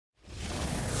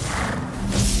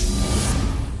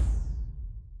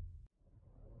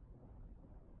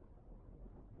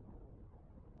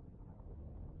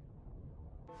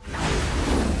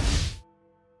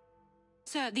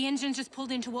Sir, the engine's just pulled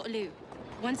into Waterloo.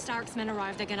 Once Starrick's men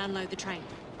arrive, they're gonna unload the train.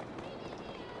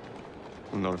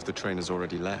 Well, not if the train has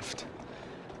already left.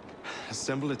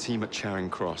 Assemble a team at Charing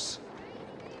Cross.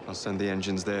 I'll send the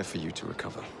engines there for you to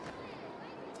recover.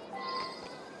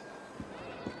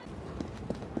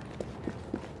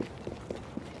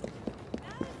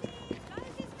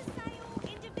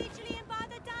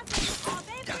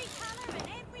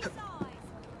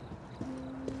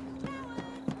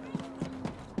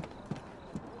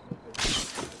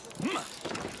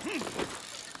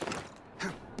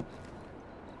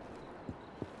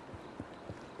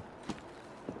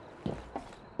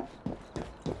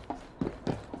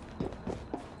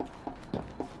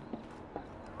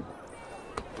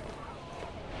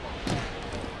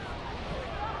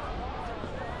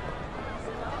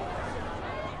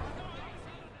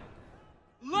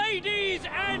 Ladies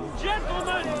and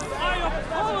gentlemen, I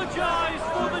apologize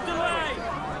for the delay.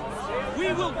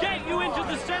 We will get you into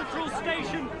the central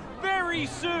station very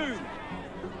soon.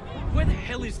 Where the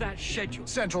hell is that schedule?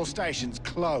 Central station's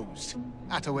closed.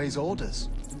 Attaway's orders.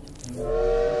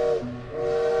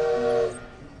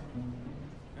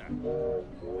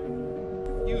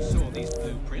 You saw these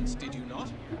blueprints, did you not?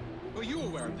 Were you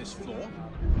aware of this flaw?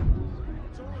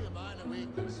 It's only a minor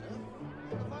weakness, sir.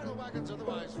 The final wagon's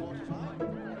otherwise fortified.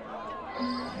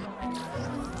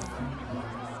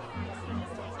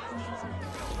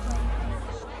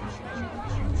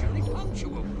 Usually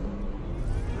punctual.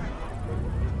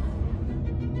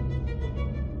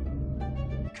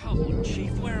 Come on,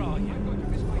 Chief, where are you?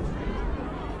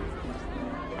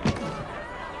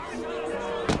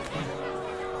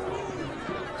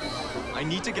 I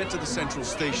need to get to the central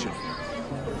station.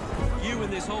 You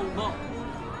and this whole lot.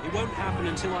 It won't happen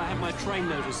until I have my train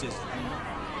notices.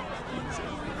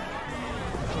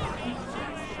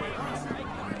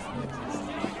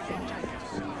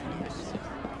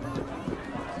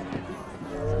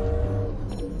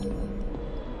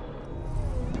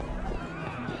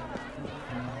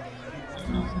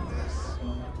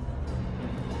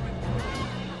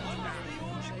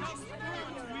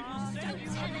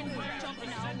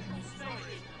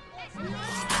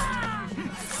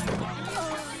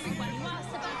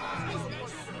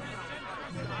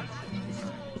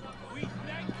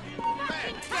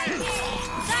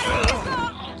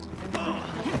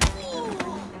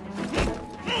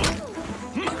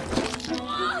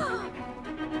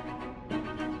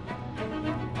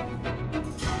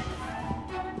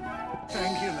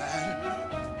 Thank you,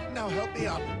 lad. Now help me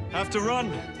up. Have to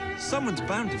run. Someone's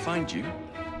bound to find you.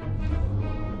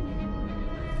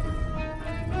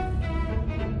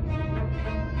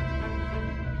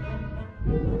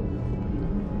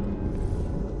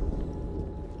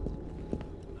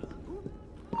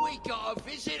 We got a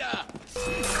visitor!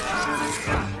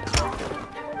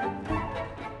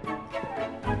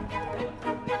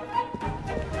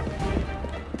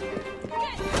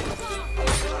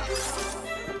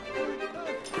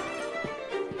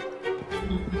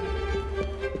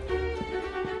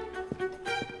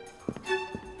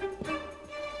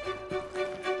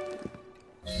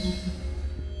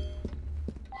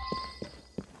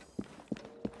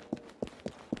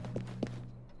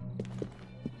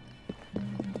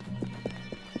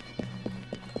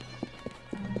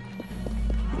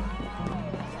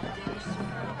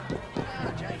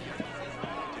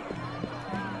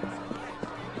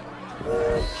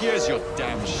 Here's your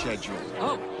damn schedule.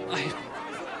 Oh,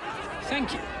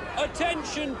 thank you.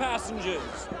 Attention,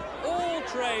 passengers! All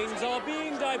trains are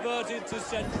being diverted to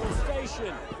Central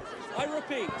Station. I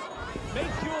repeat,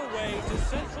 make your way to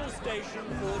Central Station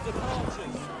for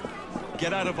departures.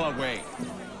 Get out of our way.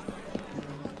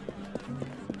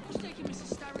 What's taking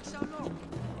Mrs. Starrick so long?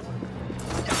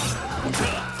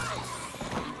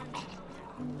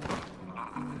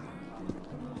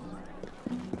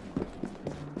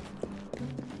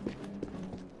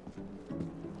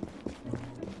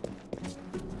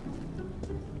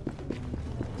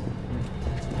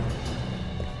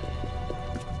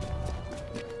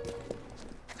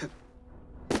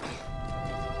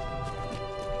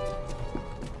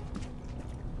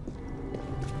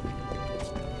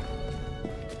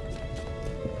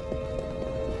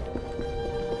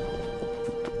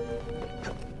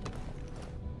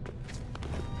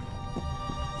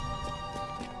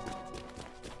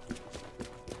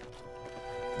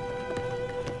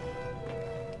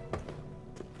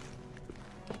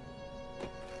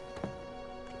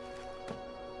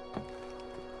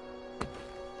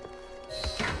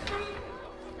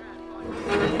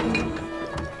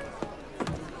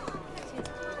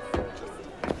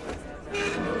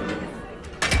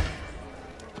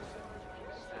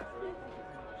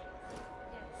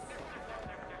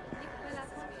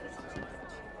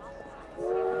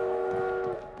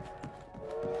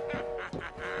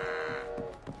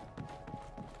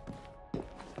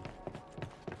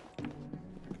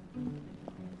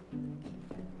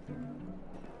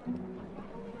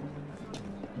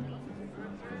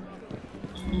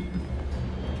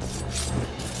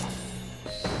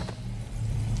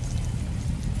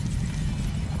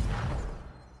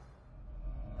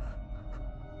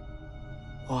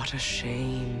 What a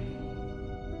shame.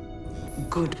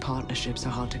 Good partnerships are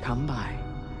hard to come by.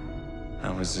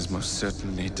 Ours is most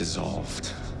certainly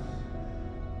dissolved.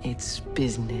 It's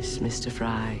business, Mr.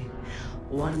 Fry.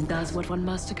 One does what one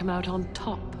must to come out on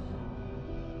top.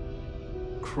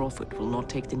 Crawford will not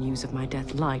take the news of my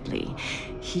death lightly.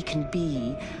 He can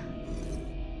be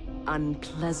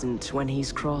unpleasant when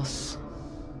he's cross.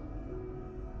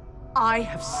 I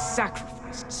have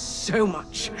sacrificed so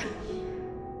much.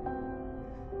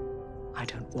 I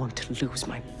don't want to lose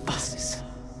my bosses.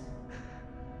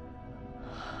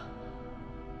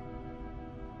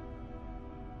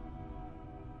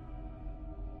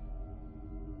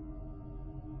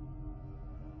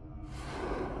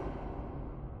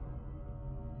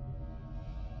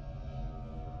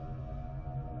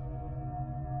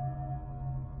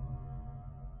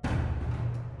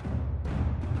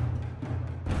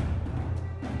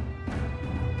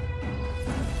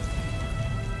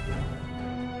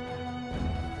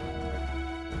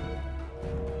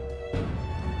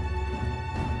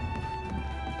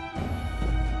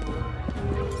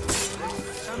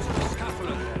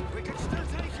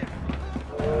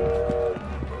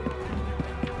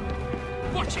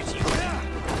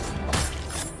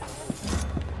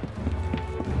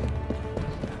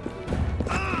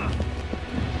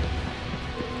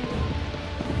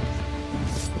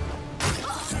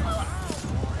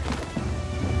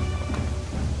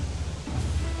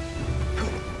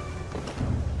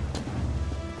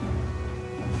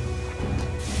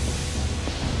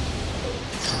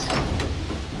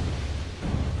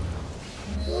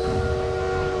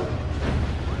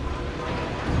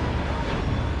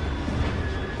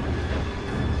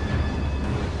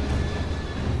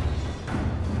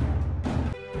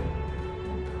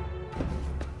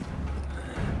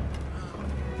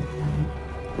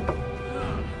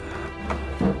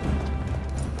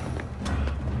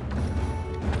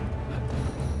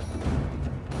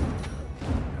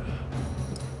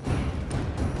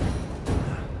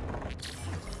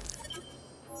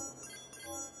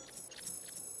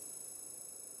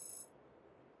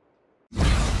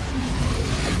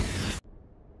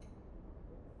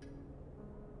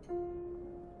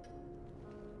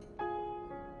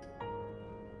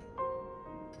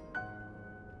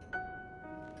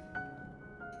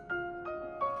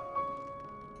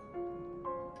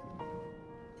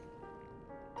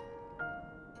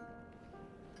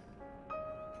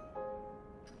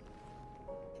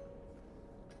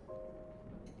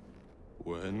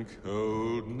 When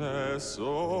coldness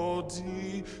or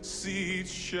deceit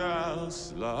shall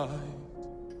slide,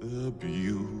 the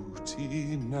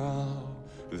beauty now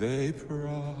they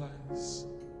prize,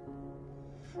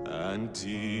 and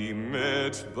deem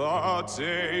it but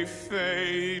a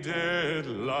faded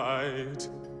light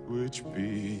which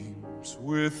beams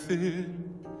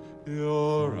within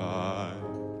your eyes.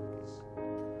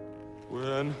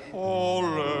 When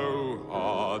hollow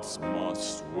hearts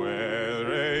must wear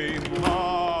a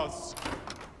mask.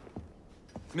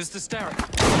 Mr. Starrick!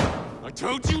 I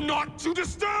told you not to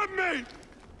disturb me!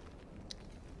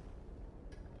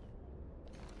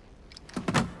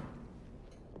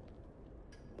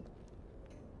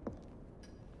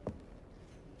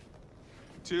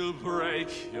 Till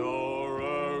break your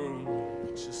own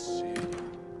to see.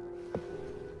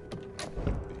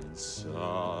 In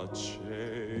such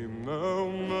a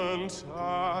moment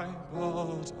I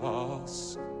but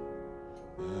ask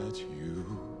that you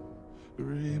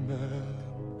remember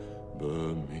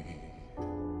me.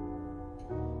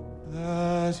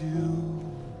 That you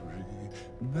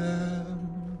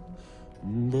remember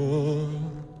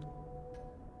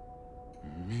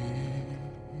me.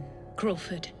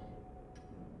 Crawford.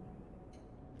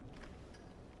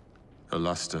 Her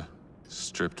luster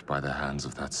stripped by the hands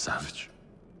of that savage.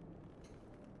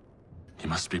 He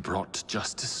must be brought to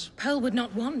justice. Pearl would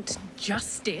not want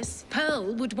justice.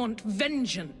 Pearl would want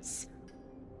vengeance.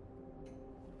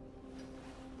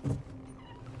 Your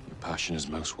passion is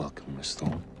most welcome, Miss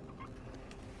Thorne.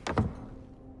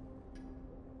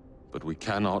 But we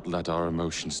cannot let our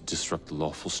emotions disrupt the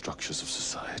lawful structures of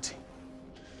society.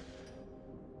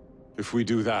 If we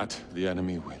do that, the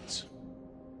enemy wins.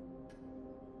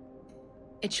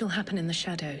 It shall happen in the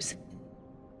shadows.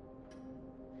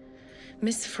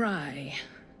 Miss Fry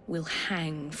will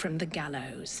hang from the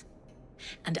gallows,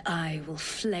 and I will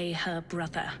flay her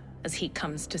brother as he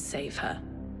comes to save her.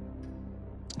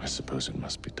 I suppose it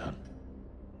must be done.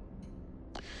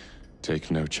 Take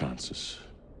no chances.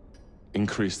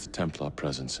 Increase the Templar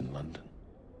presence in London.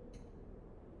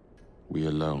 We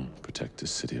alone protect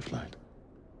this city of light.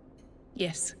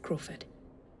 Yes, Crawford.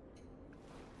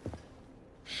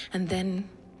 And then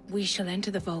we shall enter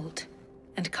the vault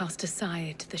and cast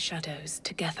aside the shadows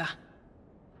together.